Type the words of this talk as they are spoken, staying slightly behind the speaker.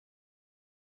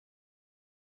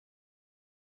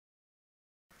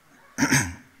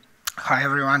Hi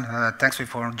everyone, thanks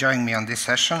for joining me on this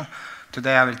session.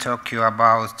 Today I will talk to you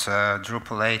about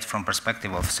Drupal8 from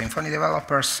perspective of Symfony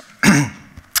developers.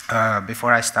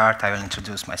 Before I start, I will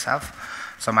introduce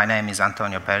myself. So my name is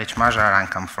Antonio Peric Mazar. I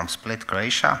come from Split,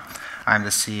 Croatia. I'm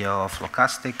the CEO of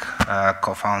Locastic,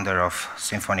 co-founder of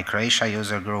Symfony Croatia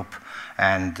user group,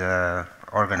 and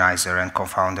organizer and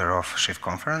co-founder of Shift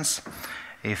Conference.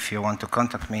 If you want to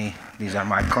contact me, these are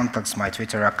my contacts, my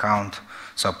Twitter account,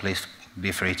 so please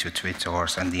be free to tweet or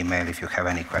send email if you have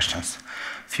any questions.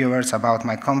 Few words about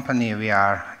my company. We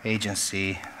are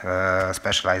agency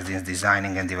specialized in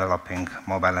designing and developing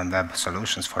mobile and web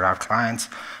solutions for our clients.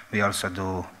 We also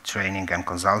do training and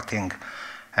consulting.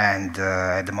 And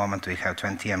at the moment we have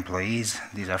 20 employees.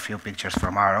 These are few pictures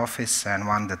from our office.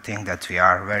 And the thing that we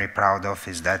are very proud of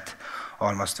is that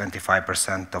almost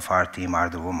 25% of our team are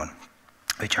the women,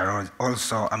 which are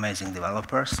also amazing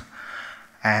developers.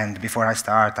 And before I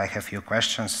start, I have a few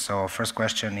questions. So first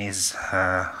question is,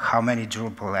 how many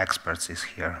Drupal experts is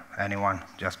here? Anyone?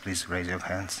 Just please raise your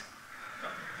hands.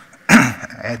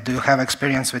 Do you have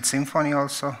experience with Symfony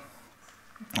also?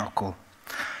 Oh, cool.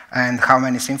 And how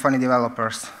many Symfony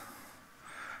developers?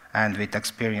 And with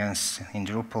experience in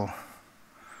Drupal?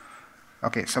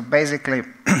 Okay, so basically,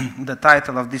 the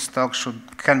title of this talk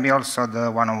can be also the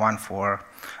one-on-one for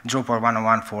Drupal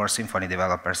 101 for Symfony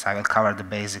developers. I will cover the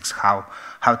basics, how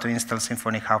to install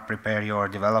Symfony, how to prepare your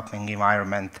developing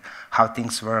environment, how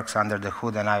things work under the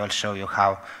hood, and I will show you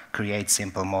how to create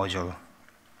simple module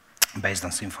based on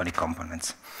Symfony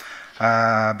components.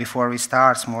 Before we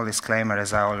start, small disclaimer,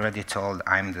 as I already told,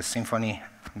 I'm the Symfony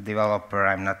developer,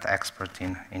 I'm not expert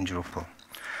in Drupal.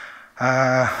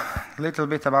 Little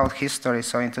bit about history.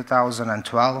 So in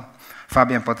 2012,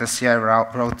 Fabien Potessier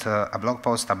wrote a blog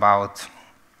post about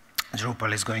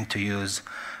Drupal is going to use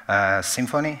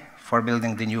Symfony for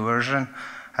building the new version,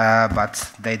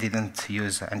 but they didn't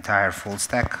use entire full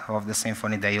stack of the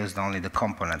Symfony. They used only the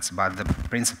components. But the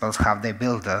principles, how they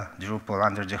build the Drupal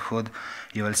under the hood,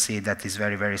 you will see that is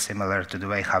very, very similar to the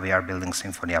way how we are building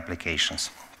Symfony applications.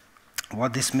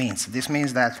 What this means? This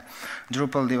means that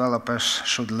Drupal developers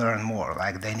should learn more.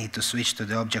 Like they need to switch to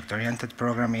the object-oriented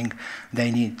programming.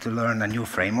 They need to learn a new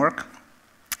framework.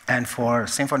 And for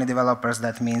Symfony developers,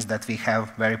 that means that we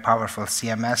have very powerful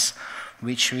CMS,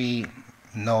 which we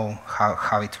know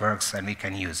how it works and we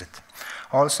can use it.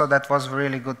 Also, that was a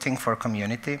really good thing for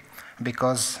community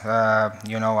because,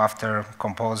 you know, after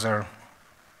Composer,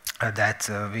 that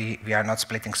we are not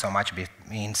splitting so much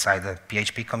inside the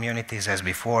PHP communities as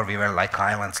before. We were like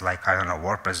islands, like, I don't know,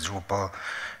 WordPress, Drupal,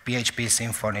 PHP,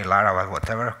 Symfony, Laravel,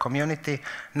 whatever community.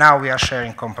 Now we are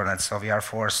sharing components, so we are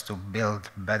forced to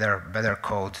build better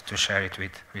code to share it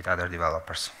with other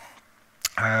developers.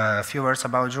 A few words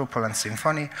about Drupal and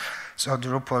Symfony. So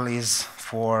Drupal is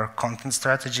for content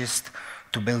strategists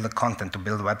to build the content, to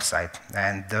build website.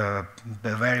 And the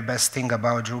very best thing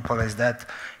about Drupal is that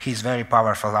he's very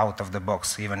powerful out of the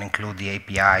box, even include the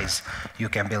APIs. You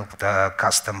can build the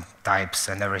custom types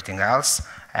and everything else.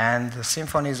 And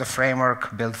Symfony is a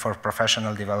framework built for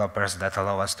professional developers that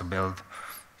allow us to build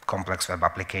complex web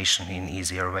application in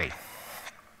easier way.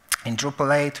 In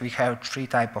Drupal8, we have three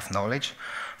types of knowledge.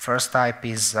 First type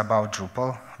is about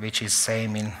Drupal, which is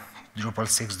same in Drupal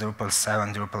 6, Drupal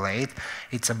 7, Drupal8.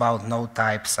 It's about node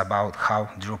types, about how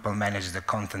Drupal manages the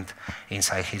content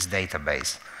inside his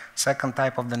database. Second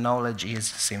type of the knowledge is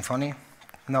Symfony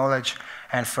knowledge.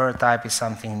 And third type is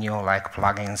something new like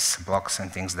plugins, blocks,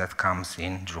 and things that comes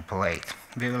in Drupal8.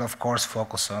 We will, of course,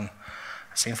 focus on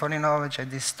Symfony knowledge at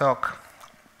this talk.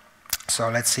 So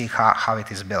let's see how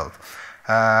it is built.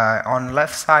 On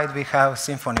left side, we have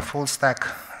Symfony full stack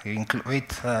with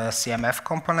CMF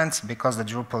components because the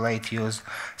Drupal8 use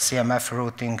CMF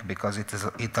routing because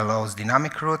it allows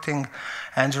dynamic routing.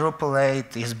 And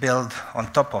Drupal8 is built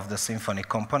on top of the Symfony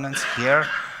components here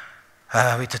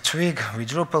with a twig, with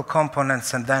Drupal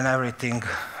components, and then everything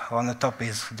on the top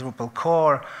is Drupal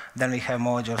core. Then we have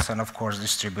modules and, of course,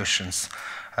 distributions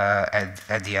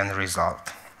at the end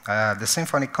result. The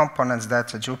Symfony components that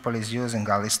Drupal is using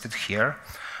are listed here.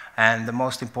 And the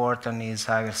most important is,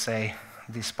 I will say,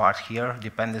 this part here,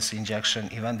 dependency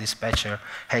injection, event dispatcher,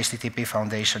 HTTP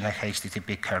foundation, and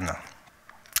HTTP kernel.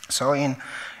 So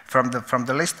from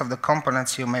the list of the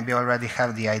components, you maybe already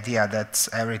have the idea that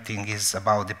everything is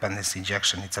about dependency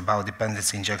injection. It's about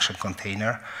dependency injection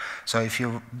container. So if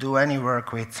you do any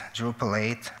work with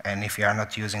Drupal8, and if you are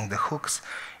not using the hooks,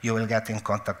 you will get in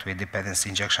contact with dependency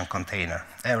injection container.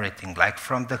 Everything, like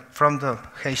from the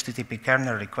HTTP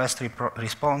kernel, request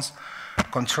response,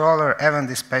 controller, event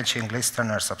dispatching,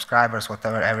 listener, subscribers,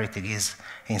 whatever, everything is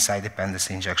inside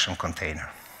dependency injection container.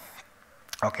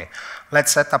 Okay,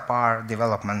 let's set up our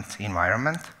development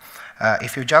environment.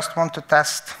 If you just want to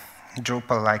test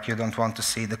Drupal, like you don't want to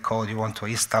see the code, you want to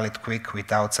install it quick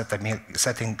without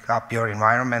setting up your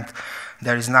environment,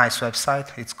 there is a nice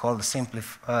website. It's called Simply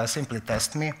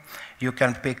Test Me. You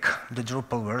can pick the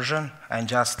Drupal version and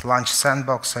just launch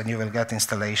Sandbox, and you will get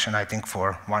installation, I think,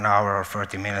 for 1 hour or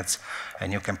 30 minutes,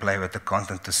 and you can play with the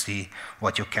content to see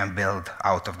what you can build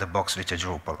out of the box with a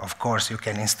Drupal. Of course, you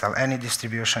can install any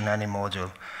distribution, any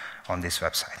module on this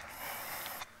website.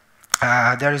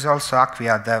 There is also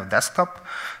Acquia Dev Desktop,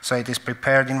 so it is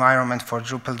prepared environment for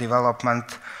Drupal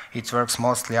development. It works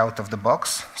mostly out of the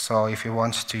box, so if you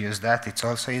want to use that, it's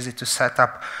also easy to set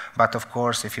up. But of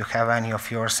course, if you have any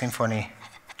of your Symfony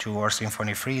 2 or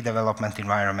Symfony 3 development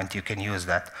environment, you can use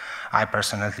that. I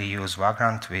personally use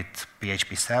Vagrant with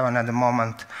PHP 7 at the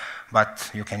moment, but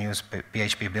you can use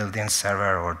PHP built-in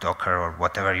server or Docker or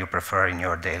whatever you prefer in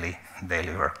your daily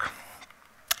work.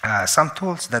 Some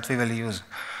tools that we will use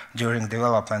during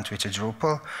development with a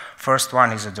Drupal. First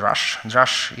one is a Drush.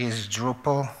 Drush is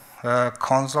Drupal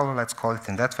Console, let's call it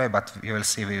in that way, but you will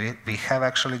see we have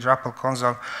actually Drupal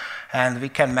Console, and we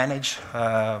can manage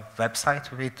website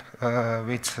with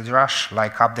Drush,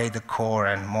 like update the core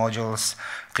and modules,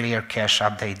 clear cache,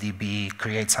 update DB,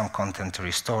 create some content to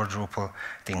restore Drupal,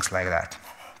 things like that.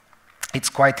 It's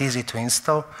quite easy to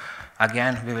install.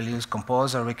 Again, we will use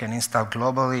Composer. We can install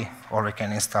globally, or we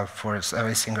can install for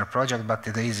every single project, but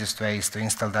the easiest way is to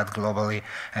install that globally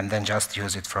and then just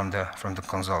use it from the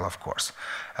console, of course.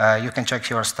 You can check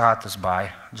your status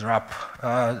by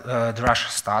Drush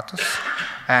status,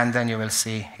 and then you will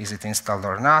see is it installed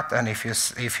or not. And if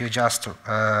you just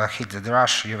hit the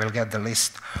Drush, you will get the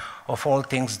list of all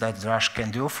things that Drush can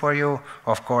do for you.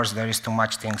 Of course, there is too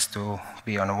much things to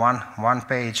be on one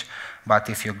page, but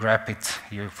if you grab it,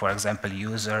 for example,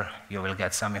 user, you will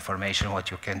get some information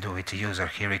what you can do with the user.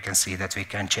 Here you can see that we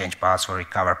can change password,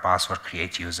 recover password,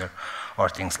 create user, or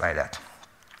things like that.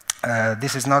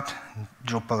 This is not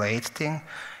Drupal8 thing.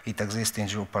 It exists in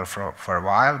Drupal for a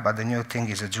while, but the new thing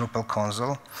is a Drupal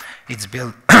Console. It's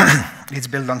built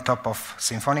on top of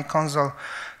Symfony Console.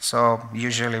 So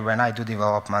usually when I do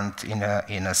development in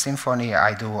a Symfony,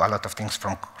 I do a lot of things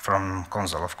from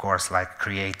console, of course, like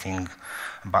creating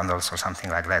bundles or something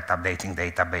like that, updating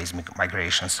database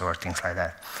migrations or things like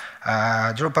that.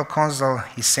 Drupal Console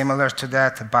is similar to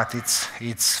that, but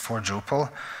it's for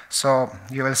Drupal. So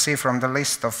you will see from the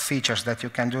list of features that you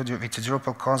can do with the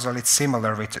Drupal Console, it's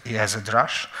similar as a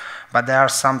Drush, but there are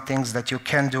some things that you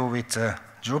can do with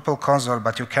Drupal Console,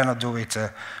 but you cannot do with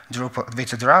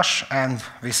Drush, and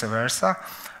vice versa.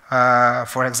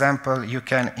 For example, you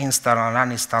can install and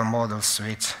uninstall models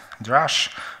with Drush,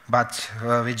 but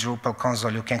with Drupal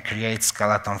Console, you can create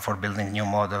skeleton for building new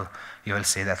model. You will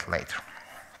see that later.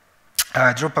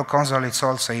 Drupal Console, it's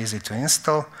also easy to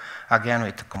install. Again,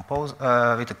 with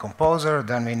the Composer,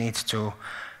 then we need to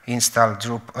install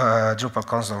Drupal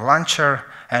Console Launcher,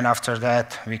 and after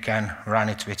that, we can run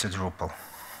it with a Drupal.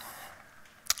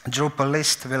 Drupal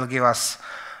list will give us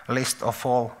a list of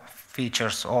all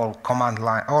features, all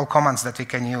commands that we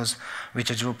can use with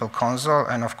a Drupal console.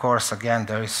 And of course, again,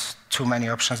 there is too many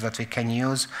options that we can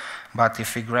use. But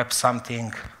if we grab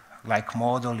something like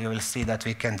module, you will see that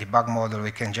we can debug module,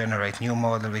 we can generate new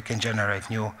module, we can generate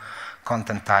new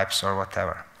content types or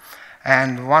whatever.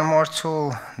 And one more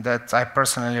tool that I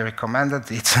personally recommended,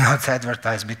 it's not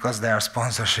advertised because they are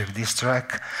sponsorship this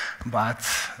track, but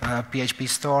PHP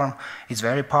Storm is a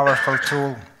very powerful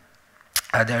tool.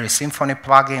 There is Symfony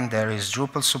plugin, there is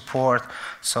Drupal support,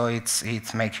 so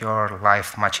it makes your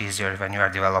life much easier when you are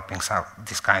developing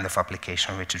this kind of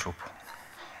application with Drupal.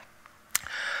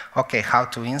 Okay, how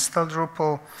to install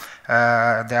Drupal?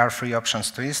 There are 3 options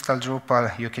to install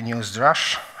Drupal. You can use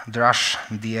Drush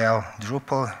DL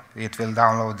Drupal. It will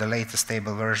download the latest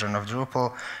stable version of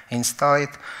Drupal, install it.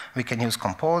 We can use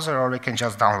Composer, or we can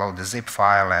just download the zip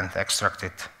file and extract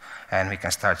it, and we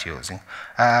can start using.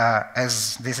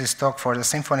 As this is talk for the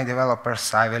Symfony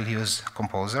developers, I will use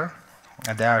Composer.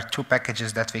 There are 2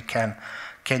 packages that we can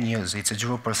use. It's a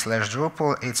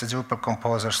Drupal/Drupal, it's a Drupal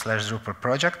Composer/Drupal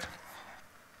project.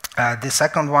 The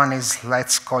second one is,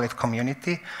 let's call it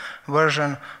community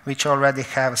version, which already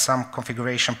have some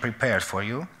configuration prepared for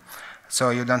you. So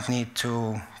you don't need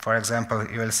to, for example,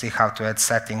 you will see how to add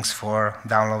settings for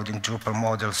downloading Drupal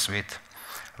modules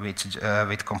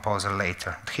with Composer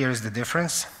later. Here is the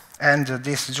difference. And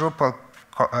this Drupal,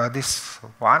 this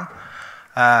one,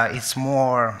 it's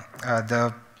more,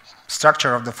 the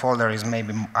structure of the folder is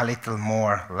maybe a little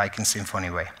more like in Symfony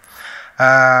way.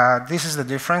 This is the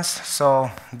difference. So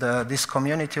this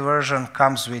community version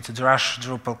comes with Drush,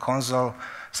 Drupal Console,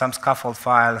 some scaffold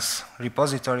files,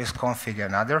 repositories config,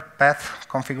 and other path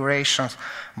configurations,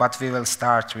 but we will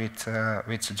start with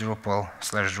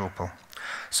Drupal/Drupal.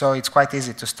 So it's quite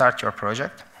easy to start your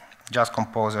project. Just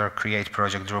composer, create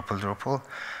project Drupal.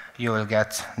 You will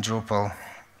get Drupal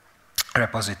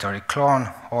repository clone,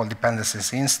 all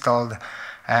dependencies installed,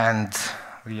 and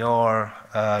your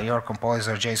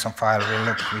composer JSON file will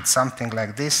look with something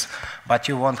like this, but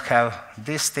you won't have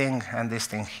this thing and this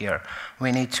thing here.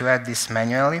 We need to add this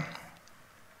manually,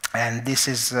 and this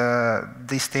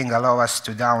thing allows us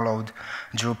to download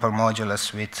Drupal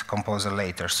modules with composer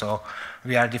later. So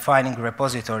we are defining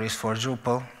repositories for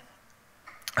Drupal,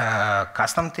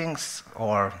 custom things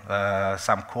or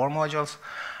some core modules.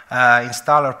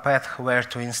 Installer path where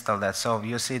to install that. So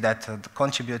you see that the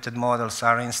contributed models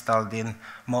are installed in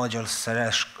modules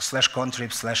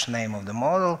 /contrib/name of the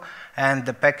model, and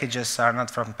the packages are not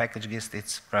from package.gist,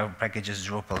 it's from packages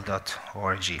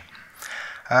drupal.org.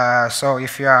 So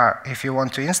if you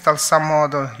want to install some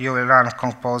model, you will run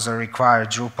composer require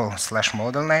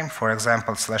Drupal/model name, for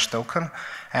example /token,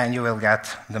 and you will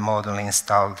get the model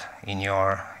installed in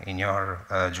your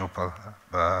Drupal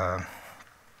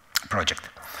project.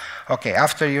 Okay,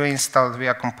 after you installed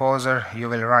via composer, you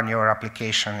will run your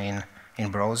application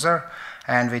in browser,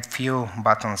 and with few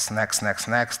buttons next,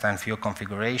 and few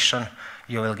configuration,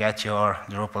 you will get your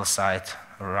Drupal site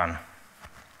run.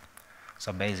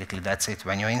 So basically that's it.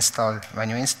 When you install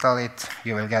it,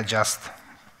 you will get just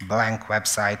blank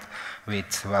website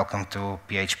with welcome to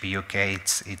PHP UK,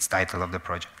 it's title of the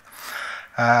project.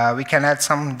 We can add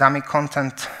some dummy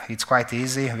content. It's quite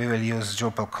easy. We will use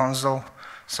Drupal Console.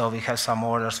 So we have some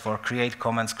orders for create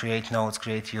comments, create notes,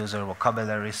 create user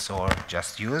vocabularies, or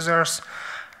just users.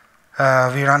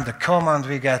 We run the command,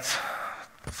 we get,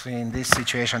 in this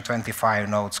situation, 25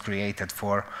 notes created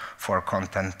for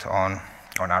content on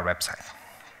our website.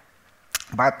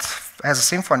 But as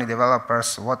Symfony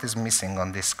developers, what is missing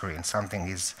on this screen? Something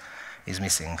is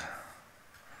missing.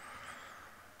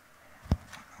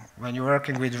 When you're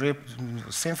working with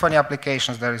Symfony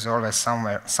applications, there is always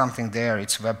something there.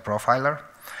 It's web profiler.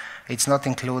 It's not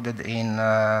included in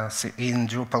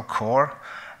Drupal core,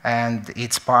 and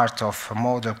it's part of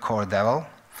module core devel.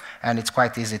 And it's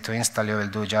quite easy to install. You will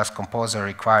do just composer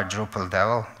require Drupal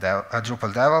devel.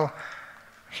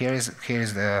 Here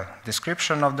is the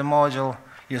description of the module.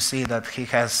 You see that he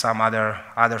has some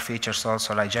other features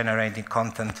also, like generating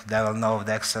content, devel node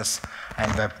access,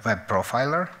 and web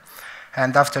profiler.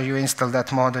 And after you install that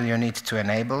module, you need to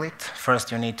enable it.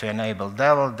 First, you need to enable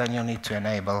devel, then you need to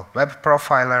enable web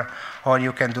profiler, or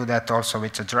you can do that also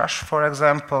with a Drush, for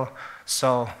example.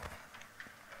 So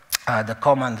the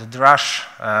command drush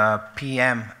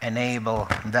pm enable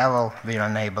devel will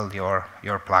enable your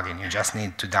plugin. You just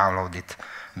need to download it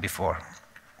before.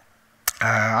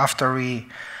 After we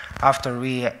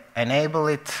enable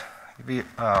it, the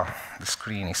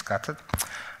screen is cut.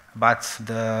 But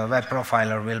the web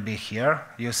profiler will be here.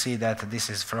 You see that this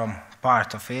is from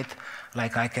part of it.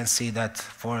 Like I can see that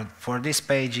for this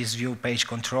page is view page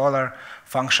controller,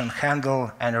 function handle,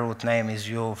 and root name is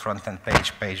view front-end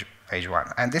page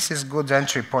 1. And this is good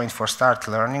entry point for start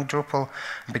learning Drupal,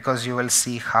 because you will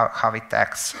see how it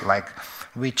acts, like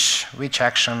which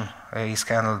action is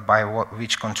handled by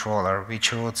which controller,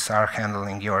 which routes are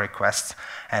handling your requests,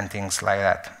 and things like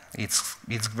that.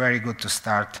 It's very good to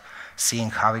start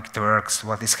seeing how it works,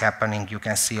 what is happening. You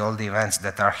can see all the events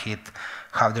that are hit,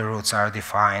 how the routes are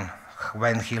defined,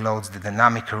 when he loads the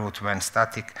dynamic route, when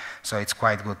static. So it's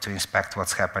quite good to inspect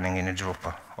what's happening in a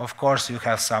Drupal. Of course, you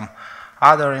have some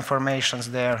other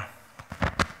informations there.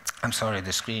 I'm sorry,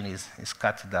 the screen is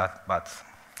cut that, but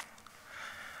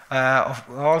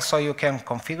also you can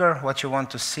configure what you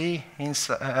want to see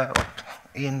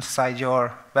inside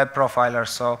your web profiler.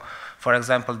 So, for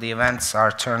example, the events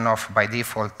are turned off by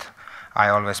default. I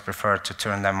always prefer to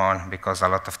turn them on, because a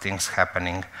lot of things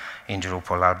happening in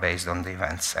Drupal are based on the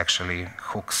events. Actually,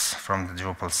 hooks from the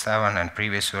Drupal 7 and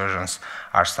previous versions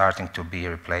are starting to be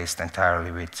replaced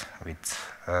entirely with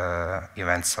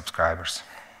event subscribers.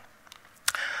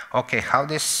 Okay, how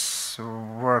this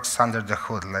works under the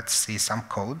hood? Let's see some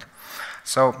code.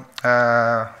 So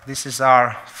this is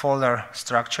our folder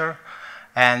structure.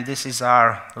 And this is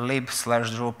our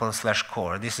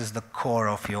lib/Drupal/core. This is the core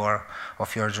of your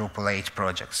Drupal8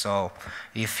 project. So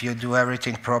if you do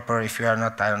everything proper, if you are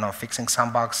not, I don't know, fixing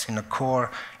some bugs in the core,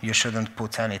 you shouldn't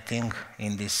put anything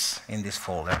in this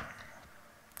folder.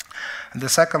 The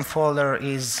second folder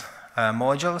is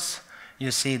modules.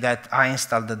 you see that I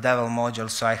installed the devel module,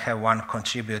 so I have one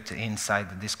contribute inside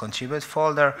this contribute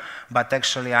folder, but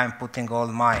actually I'm putting all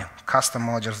my custom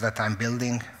modules that I'm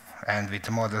building, and with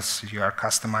the models you are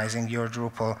customizing your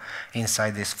Drupal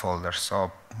inside this folder.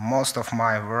 So most of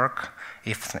my work,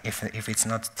 if it's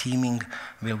not theming,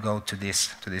 will go to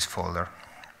this folder.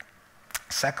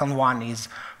 Second one is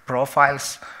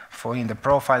profiles. In the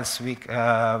profiles, we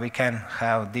can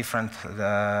have different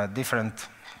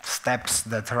steps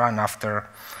that run after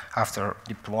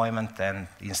deployment and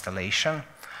installation.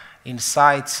 In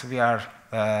sites, we are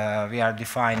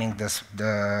defining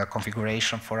the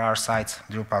configuration for our sites.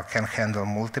 Drupal can handle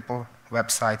multiple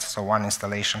websites, so one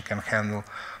installation can handle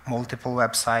multiple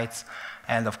websites.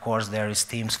 And of course, there is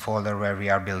themes folder where we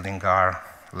are building our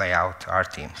layout, our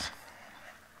themes.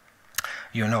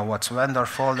 You know what's vendor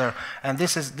folder, and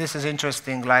this is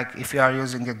interesting. Like if you are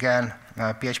using again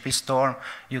PHP Storm,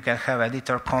 you can have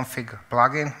editor config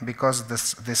plugin because the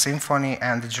Symfony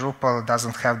and the Drupal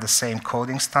doesn't have the same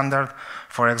coding standard.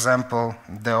 For example,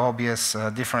 the obvious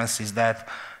difference is that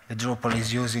the Drupal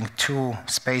is using 2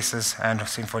 spaces and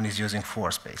Symfony is using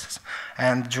 4 spaces.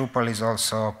 And Drupal is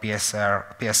also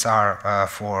PSR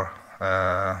 4.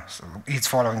 It's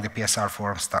following the PSR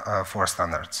 4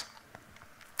 standards.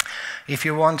 If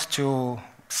you want to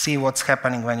see what's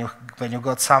happening when you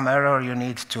got some error, you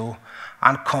need to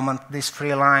uncomment these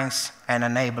 3 lines and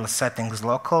enable settings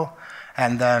local,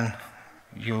 and then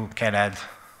you can add.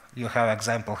 You have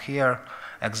example here.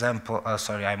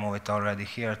 Sorry, I moved it already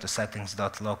here to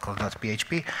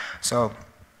settings.local.php, so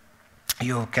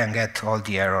you can get all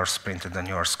the errors printed on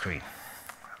your screen.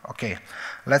 Okay,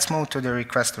 let's move to the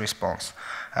request response.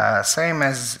 Same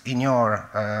as in your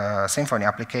Symfony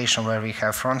application where we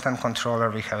have front-end controller,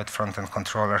 we have a front-end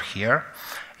controller here.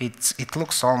 It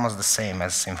looks almost the same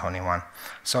as Symfony 1.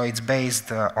 So it's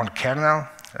based on kernel,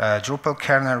 Drupal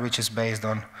kernel, which is based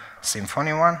on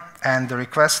Symfony 1, and the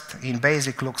request in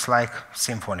basic looks like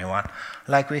Symfony 1.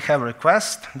 Like we have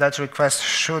request, that request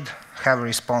should have a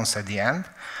response at the end.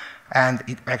 And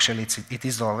it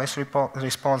is always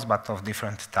response, but of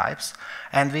different types.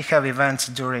 And we have events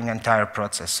during entire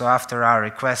process. So after our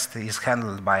request is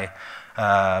handled by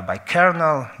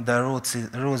kernel, the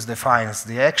roots defines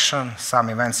the action. Some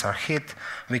events are hit.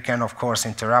 We can, of course,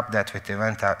 interrupt that with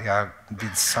event. I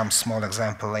did some small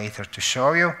example later to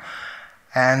show you.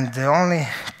 And the only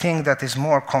thing that is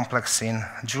more complex in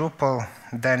Drupal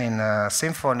than in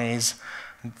Symfony is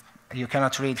you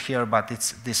cannot read here, but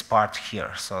it's this part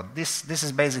here. So this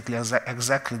is basically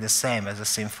exactly the same as a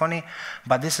Symfony,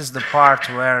 but this is the part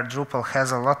where Drupal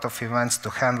has a lot of events to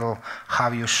handle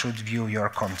how you should view your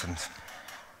content.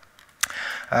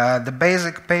 The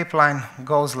basic pipeline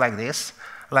goes like this.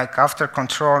 Like after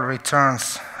control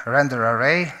returns render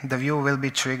array, the view will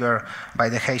be triggered by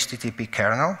the HTTP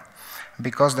kernel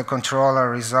because the controller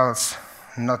results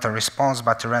not a response,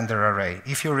 but a render array.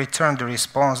 If you return the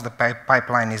response, the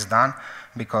pipeline is done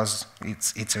because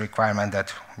it's a requirement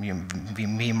that we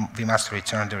must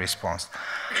return the response.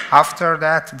 After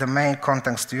that, the main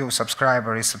context view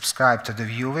subscriber is subscribed to the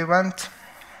view event.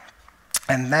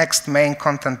 And next, main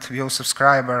content view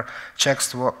subscriber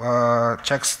checks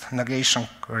negation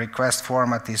request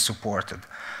format is supported.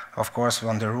 Of course,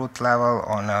 on the root level,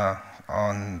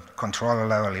 on controller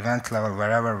level, event level,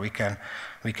 wherever we can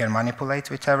manipulate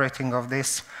with everything of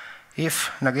this.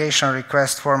 If negation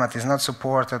request format is not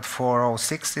supported,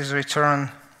 406 is returned.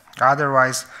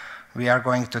 Otherwise, we are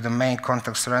going to the main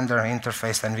context render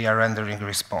interface and we are rendering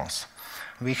response.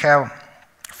 We have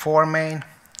 4 main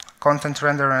content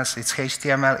renderers. It's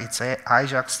HTML, it's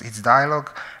Ajax, it's dialog,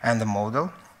 and the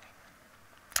modal.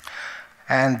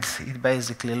 And it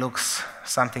basically looks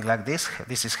something like this.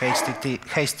 This is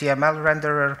HTML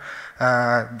renderer.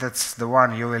 That's the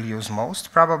one you will use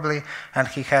most, probably. And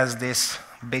he has this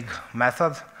big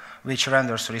method which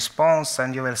renders response,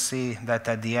 and you will see that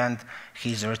at the end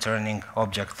he's returning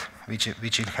object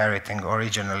which inheriting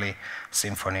originally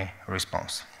Symfony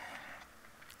response.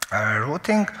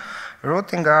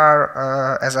 Routing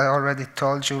are, as I already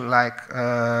told you, like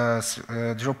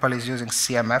Drupal is using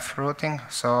CMF routing.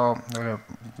 So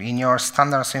in your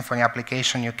standard Symfony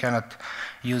application, you cannot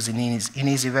use in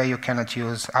easy way. You cannot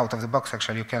use out of the box.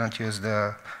 Actually, you cannot use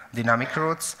the dynamic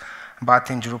routes.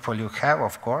 But in Drupal, you have,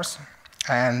 of course.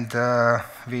 And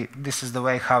this is the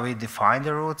way how we define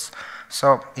the routes.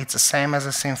 So it's the same as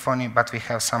a Symfony, but we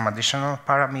have some additional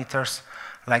parameters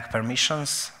like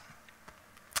permissions,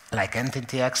 like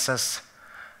entity access,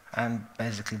 and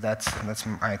basically that's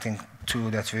I think 2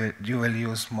 that you will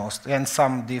use most, and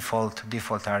some default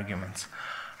arguments.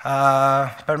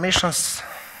 Permissions,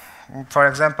 For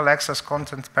example, access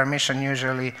content permission,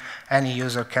 usually any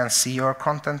user can see your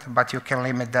content, but you can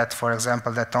limit that, for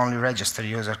example, that only registered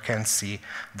user can see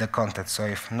the content. So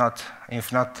if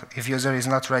user is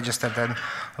not registered and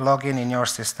log in your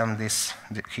system,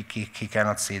 he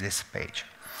cannot see this page.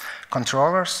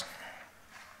 Controllers.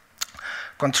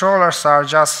 Controllers are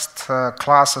just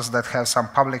classes that have some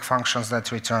public functions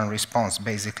that return response,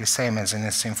 basically same as in a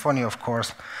Symfony. Of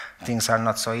course, things are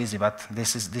not so easy, but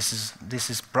this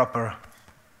is proper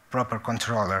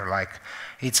controller. Like,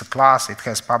 it's a class, it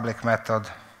has public method,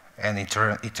 and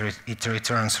it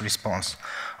returns response.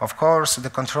 Of course, the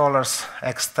controllers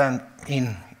extend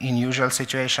in usual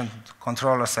situation.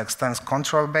 Controllers extends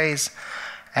control base.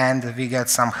 And we get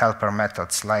some helper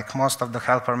methods. Like, most of the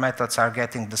helper methods are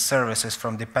getting the services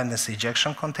from dependency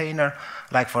injection container.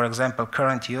 Like, for example,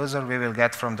 current user, we will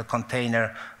get from the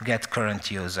container get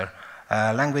current user.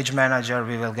 Language manager,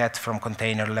 we will get from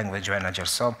container language manager.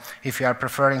 So if you are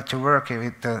preferring to work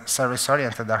with the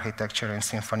service-oriented architecture in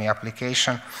Symfony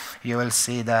application, you will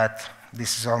see that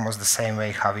this is almost the same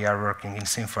way how we are working in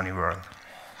Symfony world.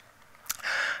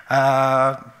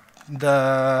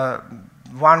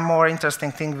 One more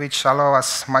interesting thing which allows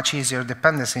us much easier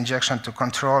dependency injection to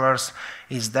controllers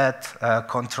is that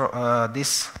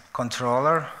this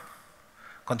controller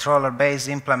base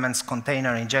implements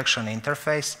container injection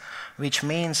interface, which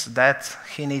means that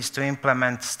he needs to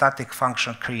implement static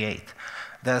function create.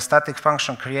 The static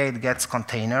function create gets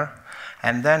container,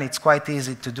 and then it's quite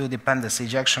easy to do dependency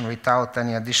injection without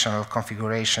any additional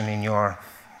configuration in your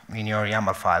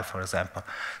YAML file, for example.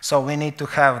 So we need to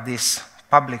have this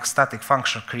public static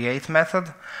function create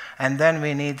method, and then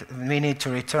we need to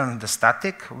return the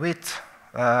static with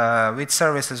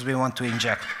services we want to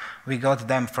inject. We got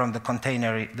them from the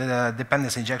container, the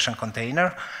dependency injection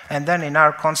container, and then in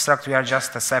our construct we are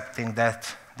just accepting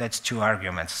that's two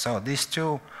arguments. So these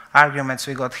two arguments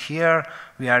we got here,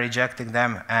 we are ejecting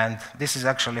them, and this is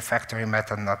actually factory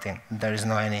method, nothing. There is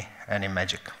no any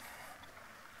magic.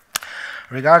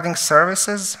 Regarding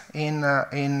services in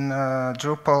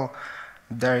Drupal,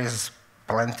 there is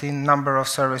plenty number of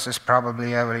services.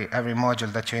 Probably every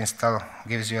module that you install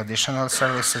gives you additional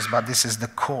services, but this is the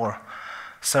core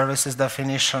services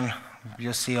definition.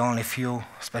 You see only few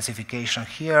specification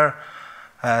here.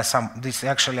 These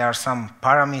actually are some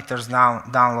parameters. Now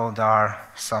download are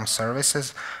some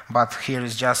services, but here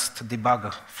is just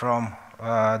debug from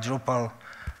Drupal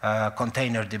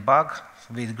container debug.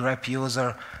 With grep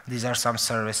user, these are some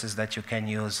services that you can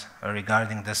use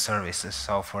regarding the services.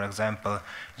 So, for example,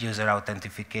 user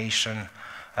authentication,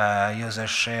 user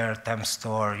share, temp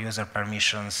store, user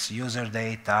permissions, user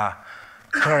data,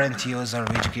 current user,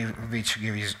 which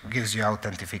gives you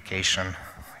authentication.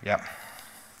 Yeah.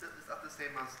 So is that the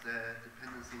same as the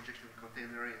dependency injection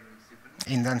container in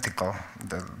Symfony? Identical.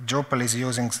 The Drupal is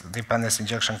using dependency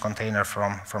injection container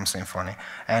from Symfony,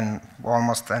 and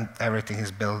almost everything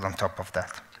is built on top of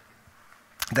that.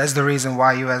 That's the reason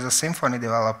why you, as a Symfony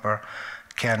developer,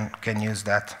 can use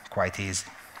that quite easy.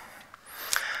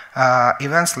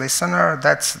 Events listener,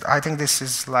 I think this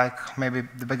is like maybe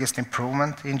the biggest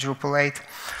improvement in Drupal8.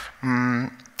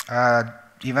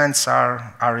 Events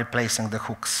are replacing the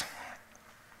hooks.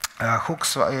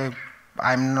 Hooks,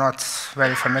 I'm not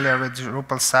very familiar with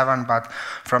Drupal7, but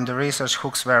from the research,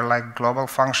 hooks were like global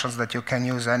functions that you can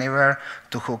use anywhere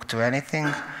to hook to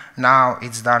anything. Now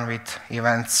it's done with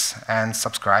events and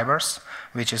subscribers,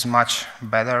 which is much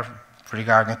better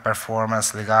regarding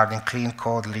performance, regarding clean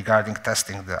code, regarding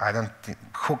testing. I don't think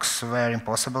hooks were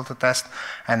impossible to test,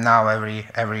 and now every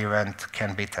event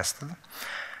can be tested.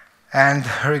 And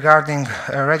regarding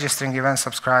registering event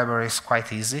subscriber is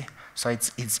quite easy. So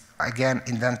it's again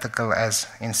identical as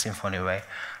in Symfony way.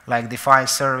 Like, define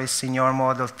service in your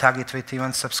model, tag it with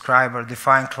event subscriber,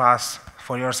 define class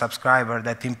for your subscriber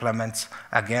that implements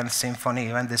again Symfony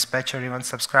event dispatcher, event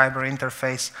subscriber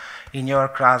interface. In your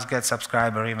class, get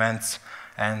subscriber events,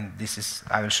 and this is,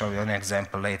 I will show you an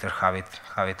example later how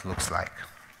it looks like.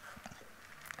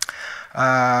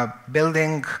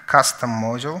 Building custom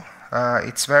module.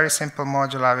 It's very simple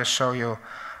module. I will show you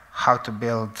how to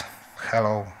build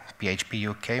hello PHP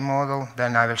UK model.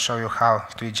 Then I will show you how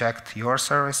to eject your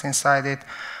service inside it,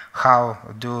 how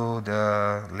do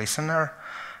the listener,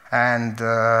 and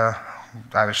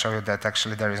I will show you that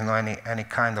actually there is no any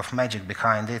kind of magic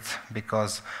behind it,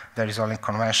 because there is only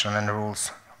convention and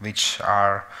rules which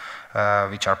are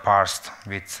parsed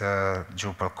with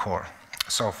Drupal core.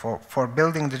 So for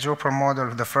building the Drupal model,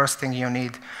 the first thing you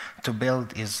need to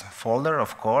build is folder,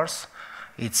 of course.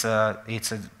 It's a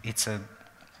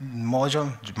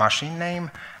module machine name,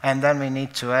 and then we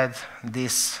need to add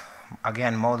this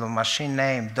again, model machine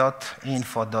name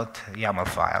 .info.yaml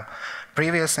file.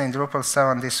 Previously in Drupal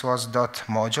 7, this was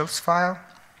 .modules file.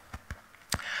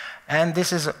 And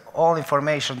this is all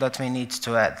information that we need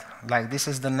to add. Like, this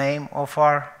is the name of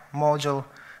our module,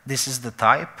 this is the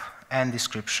type and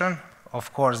description.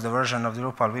 Of course, the version of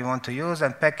Drupal we want to use,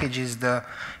 and package is the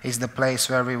place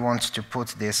where we want to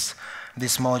put this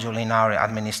module in our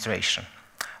administration.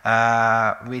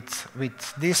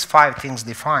 With these 5 things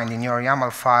defined in your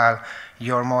YAML file,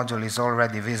 your module is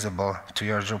already visible to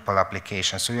your Drupal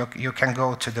application. So you can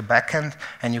go to the backend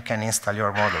and you can install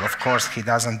your module. Of course, he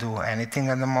doesn't do anything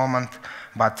at the moment,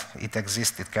 but it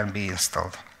exists, it can be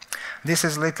installed. This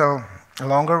is a little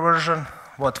longer version,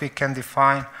 what we can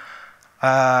define.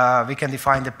 We can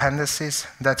define dependencies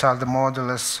that are the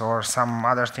modules or some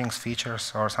other things,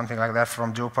 features or something like that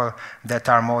from Drupal that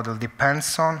our module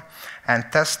depends on. And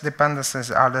test dependencies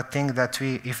are the thing that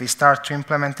if we start to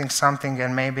implementing something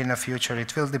and maybe in the future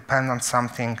it will depend on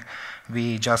something,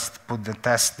 we just put the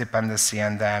test dependency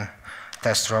and then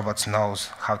test robots knows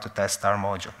how to test our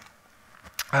module.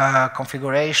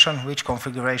 Configuration, which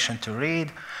configuration to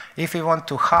read. If we want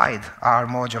to hide our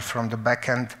module from the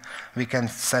backend, we can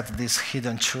set this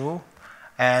hidden true.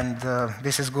 And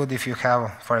this is good if you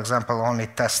have, for example, only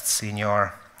tests in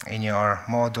your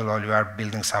module, or you are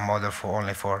building some module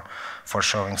only for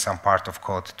showing some part of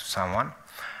code to someone.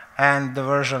 And the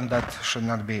version that should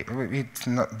not be,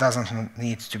 doesn't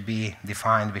need to be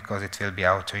defined because it will be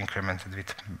auto-incremented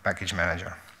with package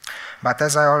manager. But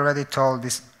as I already told,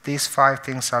 these 5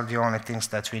 things are the only things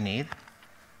that we need.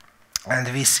 And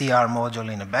we see our module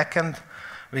in the backend.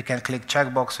 We can click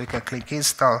checkbox, we can click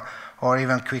install, or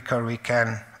even quicker, we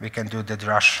can do the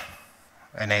drush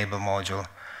enable module.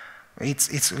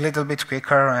 It's a little bit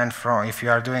quicker, and if you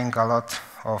are doing a lot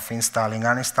of installing,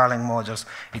 uninstalling modules,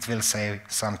 it will save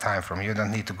some time from you. You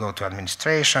don't need to go to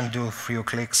administration, do a few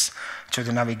clicks to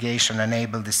the navigation,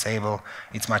 enable, disable.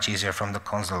 It's much easier from the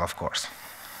console, of course.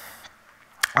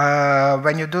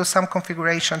 When you do some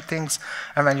configuration things,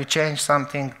 and when you change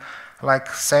something, like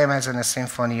same as in a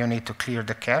Symfony, you need to clear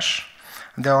the cache.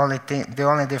 The only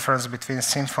difference between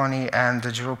Symfony and the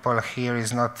Drupal here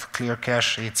is not clear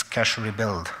cache, it's cache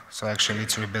rebuild. So actually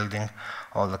it's rebuilding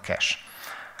all the cache.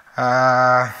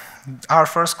 Our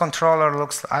first controller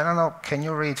looks, I don't know, can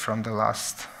you read from the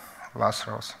last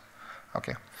rows?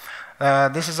 Okay.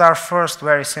 This is our first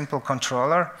very simple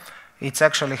controller. It's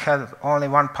actually had only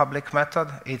one public method.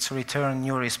 It's return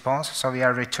new response. So we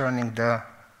are returning the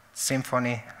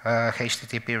Symfony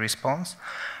HTTP response.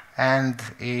 And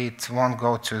it won't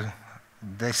go to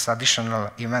this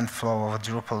additional event flow of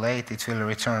Drupal8. It will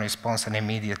return response and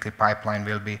immediately pipeline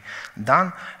will be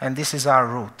done. And this is our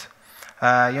root.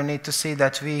 You need to see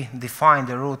that we define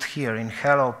the root here in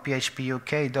hello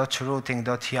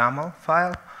phpuk.routing.yaml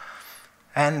file.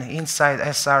 And inside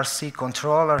SRC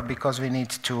controller, because we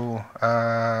need to,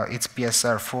 it's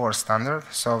PSR4 standard,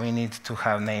 so we need to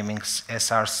have namings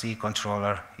SRC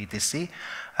controller etc.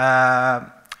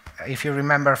 If you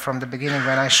remember from the beginning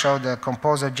when I showed the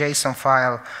composer JSON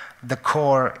file, the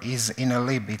core is in a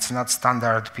lib. It's not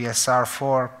standard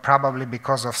PSR4, probably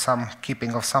because of some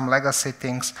keeping of some legacy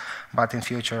things, but in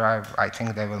future I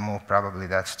think they will move probably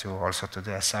that to also to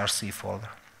the SRC folder.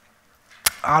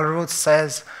 Our root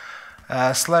says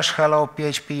 /hello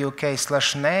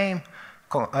phpuk/name.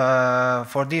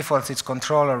 For default, it's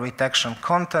controller with action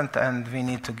content, and we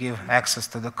need to give access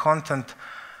to the content.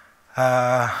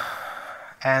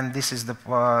 And this is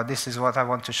what I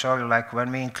want to show you. Like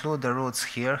when we include the roots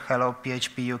here, hello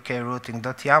phpuk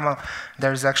routing.yaml,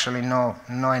 there is actually no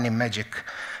any magic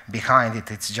behind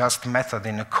it. It's just method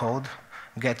in a code.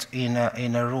 Get in a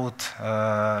root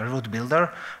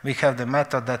builder. We have the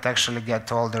method that actually get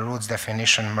all the roots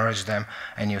definition, merge them,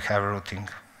 and you have routing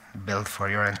built for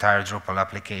your entire Drupal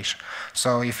application.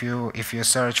 So if you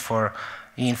search for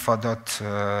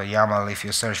info.yaml, if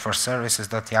you search for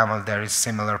services.yaml, there is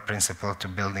similar principle to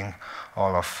building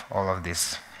all of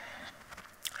this.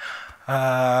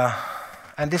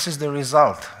 And this is the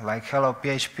result. Like hello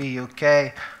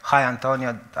phpuk. Hi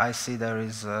Antonio. I see there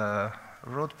is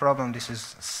root problem. This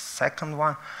is second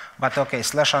one, but okay,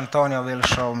 /Antonio will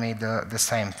show me the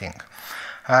same thing.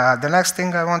 The next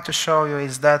thing I want to show you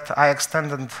is that I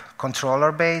extended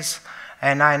controller base,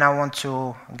 and I now want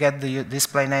to get the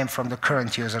display name from the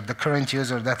current user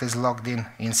that is logged in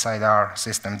inside our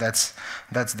system. That's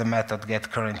the method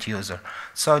get current user.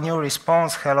 So new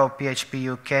response, hello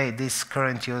phpuk, this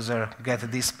current user get a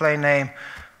display name.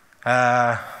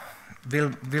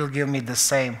 Will give me the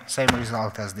same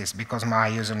result as this, because my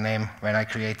username when I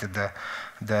created the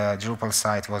Drupal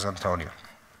site was Antonio.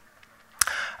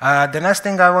 The next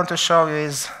thing I want to show you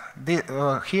is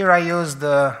here I use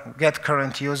the get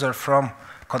current user from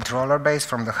controller base,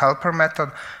 from the helper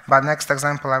method, but next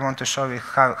example I want to show you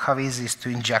how easy it is to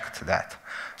inject that.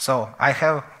 So I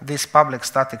have this public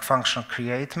static function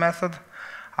create method.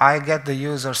 I get the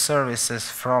user services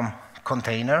from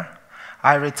container.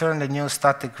 I return the new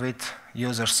static with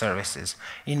user services.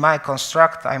 In my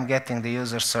construct, I'm getting the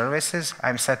user services.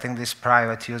 I'm setting this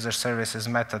private user services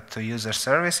method to user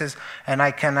services, and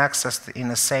I can access in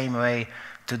the same way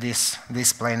to this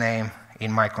display name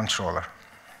in my controller.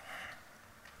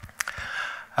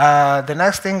 The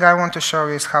next thing I want to show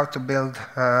you is how to build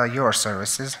your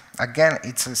services. Again,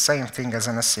 it's the same thing as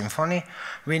in a Symfony.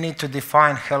 We need to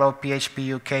define hello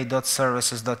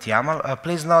phpuk.services.yaml.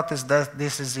 Please notice that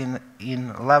this is in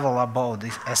level above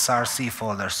this src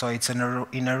folder, so it's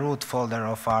in a root folder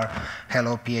of our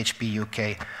hello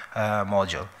phpuk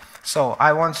module. So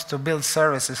I want to build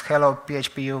services hello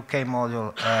phpuk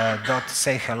module dot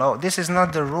say hello. This is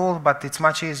not the rule, but it's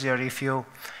much easier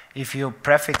if you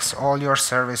prefix all your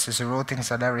services, routings,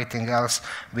 and everything else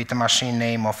with the machine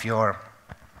name of your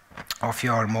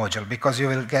module, because you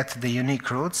will get the unique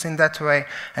roots in that way,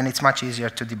 and it's much easier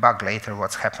to debug later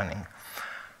what's happening.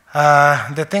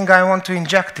 The thing I want to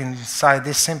inject inside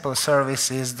this simple service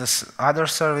is this other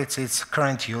service. It's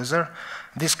current user.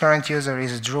 This current user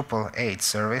is a Drupal8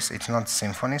 service. It's not a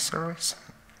Symfony service.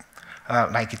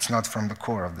 Like it's not from the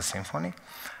core of the Symfony.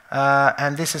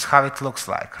 And this is how it looks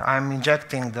like. I'm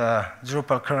injecting the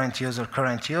Drupal current user,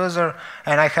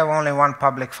 and I have only one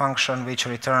public function which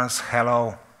returns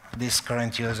hello, this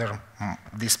current user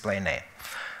display name.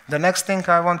 The next thing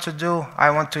I want to do, I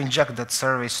want to inject that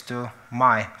service to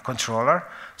my controller.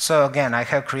 So again, I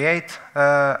have create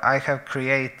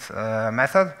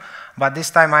method, but this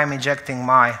time I'm injecting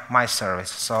my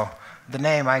service. So the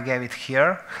name I gave it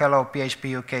here, hello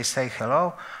phpuk say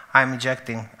hello. I'm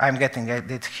getting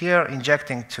it here,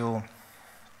 injecting to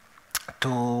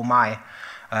my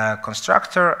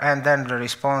constructor, and then the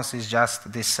response is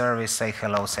just this service say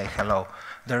hello, say hello.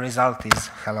 The result is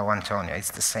hello Antonio.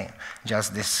 It's the same,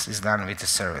 just this is done with the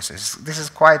services. This is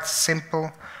quite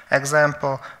simple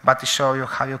example, but to show you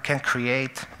how you can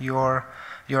create your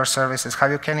services, how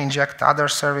you can inject other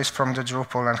service from the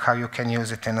Drupal, and how you can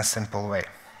use it in a simple way.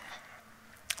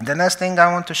 The next thing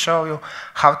I want to show you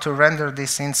how to render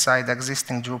this inside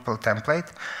existing Drupal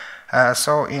template.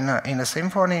 So in a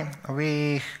Symfony,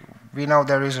 we know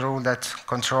there is a rule that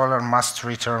controller must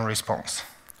return response.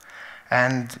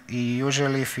 And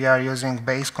usually if we are using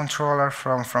base controller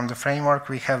from the framework,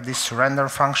 we have this render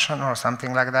function or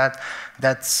something like that.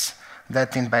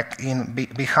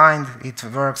 Behind it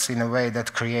works in a way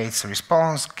that creates a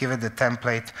response, give it the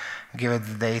template, give it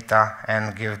the data,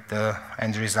 and give the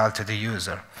end result to the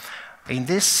user. In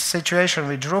this situation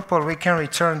with Drupal, we can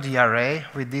return the array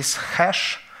with this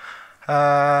hash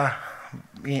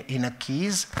in a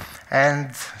keys,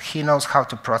 and he knows how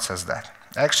to process that.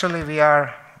 Actually,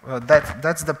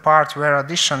 that's the part where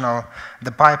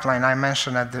the pipeline I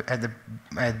mentioned at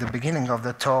the beginning of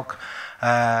the talk,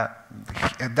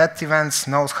 that events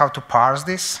knows how to parse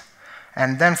this,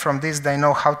 and then from this they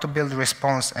know how to build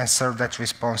response and serve that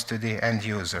response to the end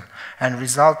user. And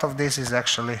result of this is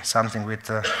actually something with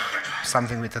a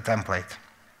template.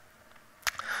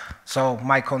 So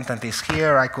my content is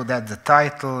here. I could add the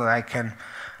title. I can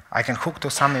hook to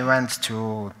some event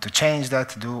to change that,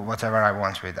 to do whatever I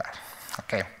want with that.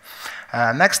 Okay.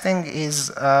 Next thing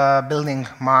is building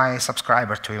my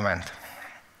subscriber to event.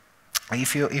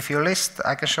 If you list,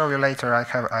 I can show you later. I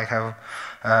have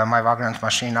my Vagrant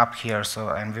machine up here,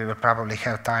 and we will probably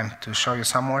have time to show you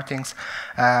some more things.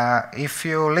 If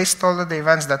you list all of the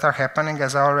events that are happening,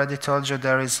 as I already told you,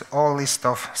 there is all list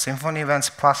of Symfony events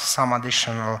plus some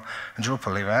additional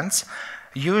Drupal events.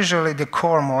 Usually the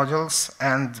core modules,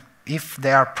 and if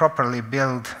they are properly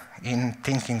built in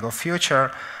thinking of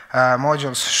future,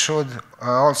 modules should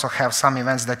also have some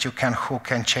events that you can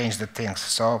hook and change the things.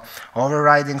 So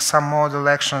overriding some module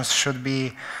actions should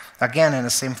be, again, in a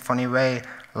Symfony way,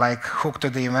 like hook to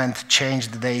the event, change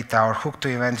the data, or hook to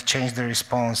event, change the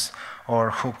response, or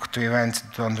hook to event,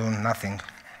 don't do nothing,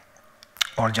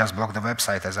 or just block the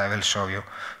website, as I will show you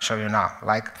now.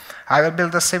 Like, I will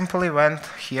build a simple event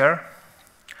here,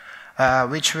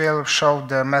 which will show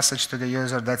the message to the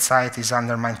user that site is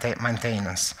under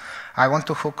maintenance. I want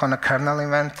to hook on a kernel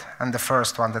event, and the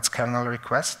first one, that's kernel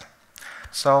request.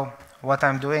 So what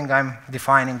I'm doing, I'm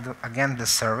defining, again, the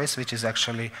service, which is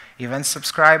actually event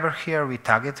subscriber here. We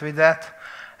tag it with that,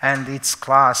 and its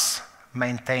class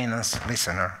maintenance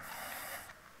listener.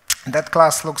 That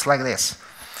class looks like this.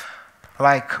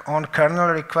 like on kernel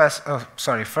request,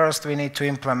 first we need to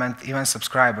implement event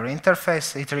subscriber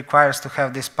interface. It requires to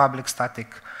have this public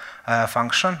static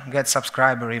function, get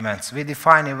subscriber events. We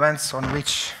define events on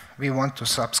which we want to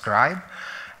subscribe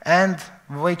and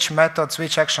which methods,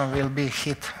 which action will be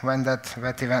hit when that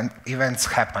events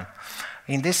happen.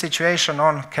 In this situation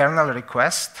on kernel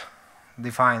request,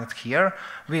 defined here,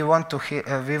 we want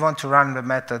to run the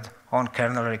method on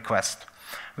kernel request.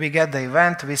 We get the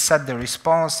event, we set the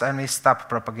response, and we stop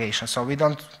propagation. So we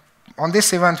don't, on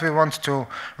this event, we want to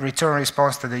return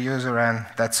response to the user, and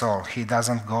that's all. He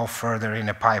doesn't go further in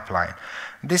a pipeline.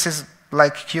 This is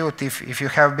like cute if you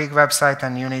have a big website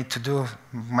and you need to do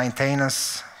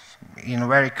maintenance in a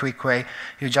very quick way,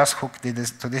 you just hook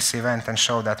this to this event and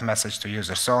show that message to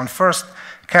users. So on first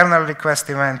kernel request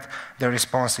event, the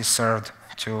response is served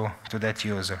to that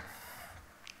user.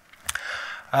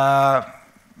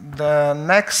 The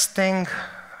next thing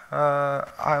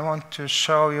I want to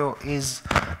show you is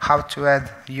how to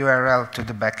add URL to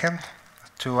the backend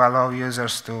to allow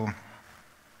users to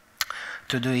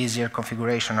do easier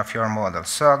configuration of your model.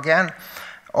 So again,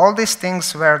 all these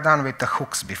things were done with the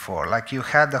hooks before. Like you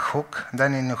had a hook,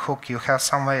 then in the hook you have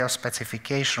some way of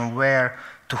specification where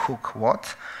to hook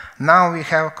what. Now we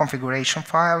have configuration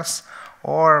files,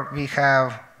 or we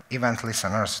have event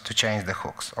listeners to change the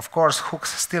hooks. Of course,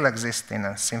 hooks still exist in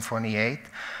Symfony 8,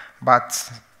 but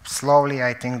slowly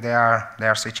I think they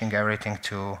are switching everything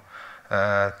to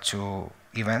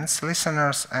events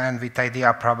listeners, and with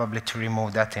idea probably to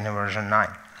remove that in version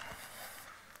 9.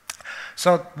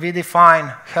 So we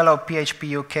define hello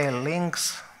PHP UK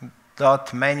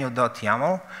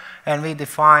links.menu.yaml, and we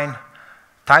define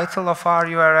title of our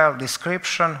URL,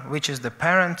 description, which is the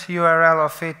parent URL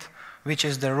of it, which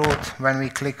is the route when we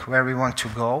click where we want to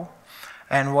go,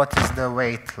 and what is the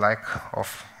weight, like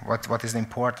of what is the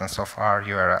importance of our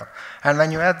URL. And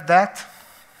when you add that,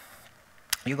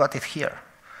 you got it here,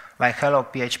 like hello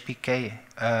PHP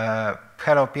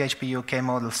UK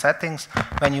model settings.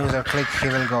 When user click, he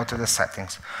will go to the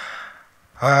settings.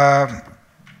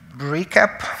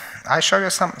 Recap. I show you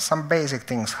some basic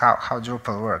things how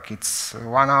Drupal work. It's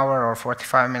 1 hour or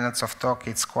 45 minutes of talk.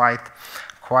 It's quite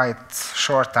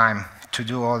short time to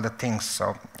do all the things.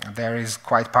 So there is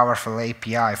quite powerful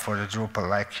API for the Drupal.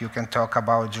 Like you can talk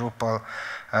about Drupal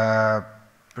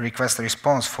request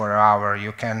response for an hour.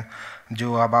 You can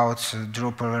do about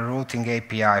Drupal routing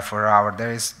API for an hour.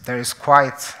 There is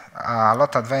quite a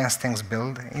lot of advanced things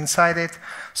built inside it.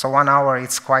 So 1 hour,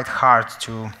 it's quite hard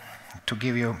to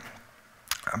give you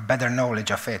better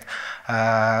knowledge of it.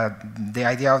 The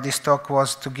idea of this talk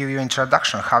was to give you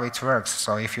introduction how it works.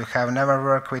 So if you have never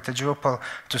worked with a Drupal,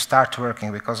 to start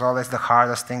working, because always the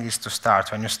hardest thing is to start.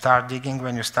 When you start digging,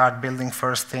 when you start building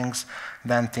first things,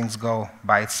 then things go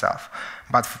by itself.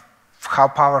 But how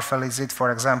powerful is it?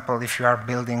 For example, if you are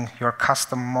building your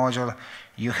custom module,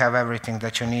 you have everything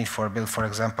that you need for build, for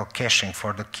example, caching,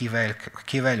 for the key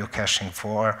value caching,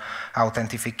 for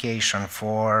authentication,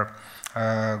 for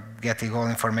getting all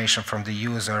information from the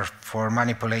user, for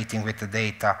manipulating with the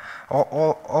data.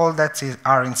 All that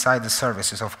are inside the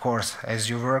services, of course. As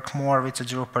you work more with the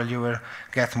Drupal, you will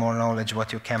get more knowledge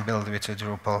what you can build with the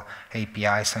Drupal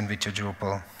APIs and with the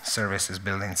Drupal services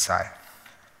built inside.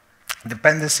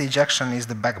 Dependency injection is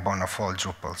the backbone of all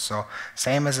Drupal. So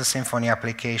same as a Symfony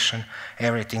application,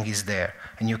 everything is there,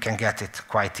 and you can get it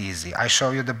quite easy. I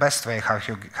show you the best way how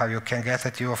you can get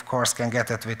it. You, of course, can get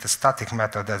it with a static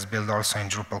method that's built also in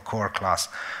Drupal core class.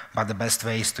 But the best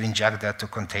way is to inject that to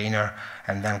container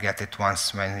and then get it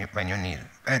once when you need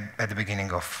it, at the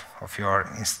beginning of your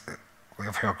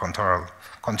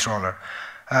controller.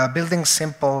 Building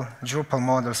simple Drupal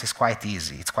models is quite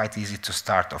easy. It's quite easy to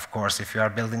start. Of course, if you are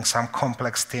building some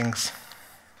complex things,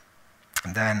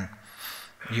 then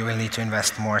you will need to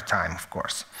invest more time, of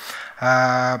course.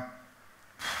 I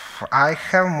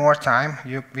have more time.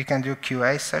 We can do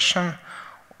QA session,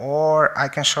 or I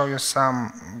can show you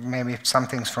maybe some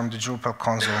things from the Drupal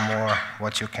console more,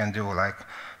 what you can do, like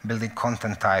building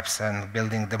content types and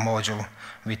building the module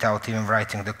without even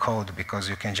writing the code, because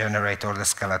you can generate all the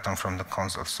skeleton from the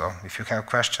console. So if you have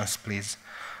questions, please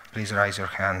raise your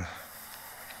hand.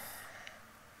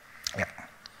 Yeah.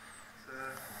 So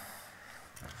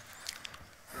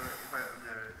if I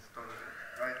start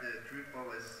right,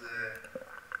 Drupal is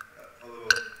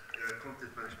a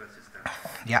content management system.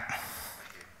 Yeah.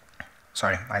 Okay.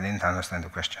 Sorry, I didn't understand the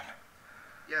question.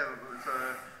 Yeah. So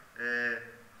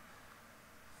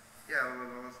yeah, I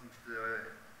wasn't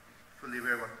fully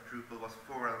aware what Drupal was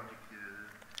for.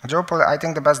 Drupal, I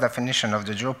think the best definition of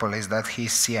the Drupal is that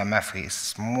he's CMF.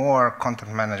 He's more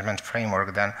content management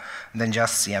framework than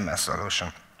just CMS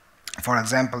solution. For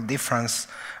example,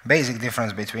 basic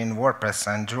difference between WordPress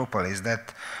and Drupal is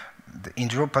that in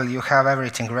Drupal you have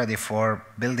everything ready for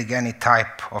building any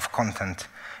type of content.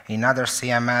 In other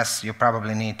CMS, you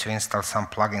probably need to install some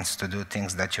plugins to do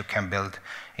things that you can build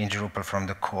in Drupal from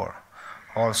the core.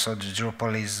 Also, the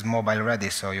Drupal is mobile ready,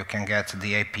 so you can get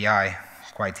the API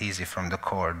quite easy from the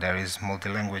core. There is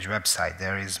multi-language website,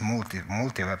 there is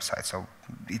multi-website, so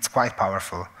it's quite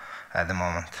powerful at the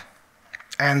moment.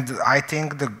 And I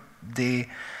think the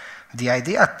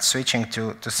idea of switching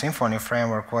to Symfony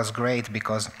framework was great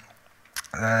because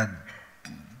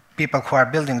people who are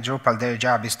building Drupal, their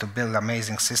job is to build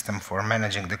amazing system for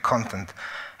managing the content,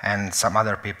 and some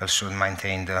other people should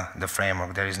maintain the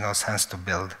framework. There is no sense to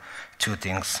build two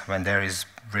things when there is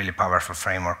really powerful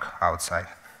framework outside.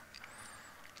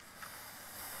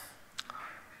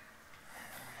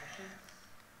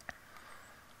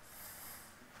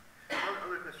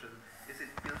 Another question. Is it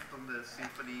built on the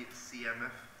Symfony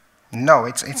CMF? No,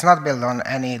 it's not built on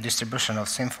any distribution of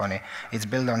Symfony. It's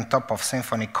built on top of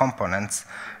Symfony components,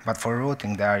 but for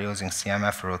routing they are using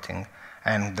CMF routing.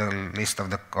 And the list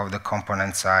of the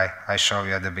components I show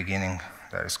you at the beginning,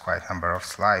 there is quite a number of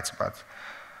slides, but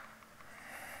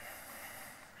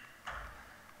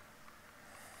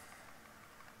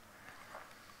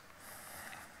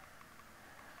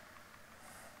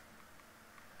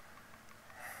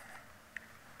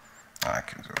I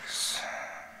can do this.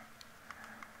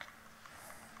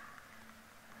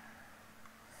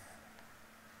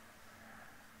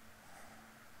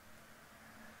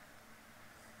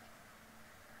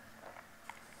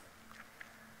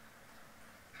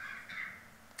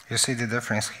 You see the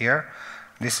difference here?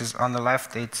 This is on the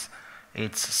left, it's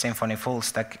Symfony full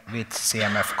stack with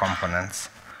CMF components.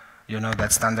 You know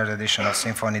that standard edition of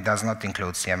Symfony does not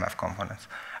include CMF components.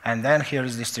 And then here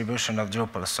is distribution of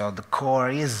Drupal. So the core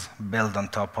is built on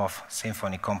top of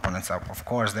Symfony components. Of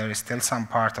course, there is still some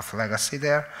part of legacy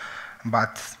there,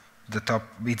 but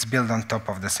it's built on top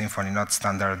of the Symfony, not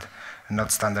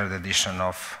standard edition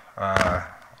of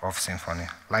Symfony.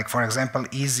 Like for example,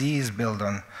 Easy is built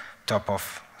on top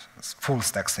of full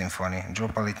stack Symfony.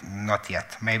 Drupal, not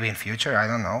yet. Maybe in future, I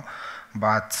don't know.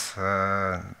 But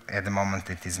at the moment,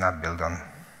 it is not built on.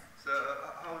 So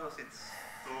how does it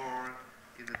store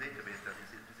in the database?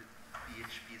 Is it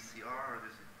PHP CR or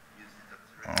does it use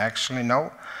it as Actually,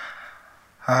 no.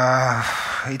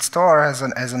 It stores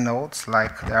as a nodes,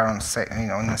 like they are on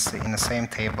in the same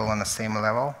table on the same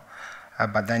level.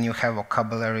 But then you have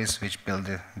vocabularies which build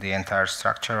the entire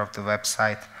structure of the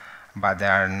website, but they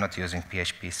are not using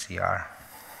PHP CR.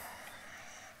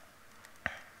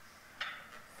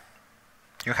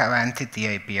 You have entity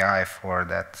API for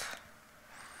that.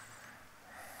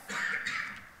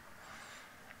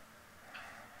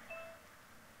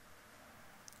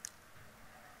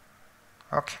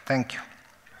 Okay, thank you.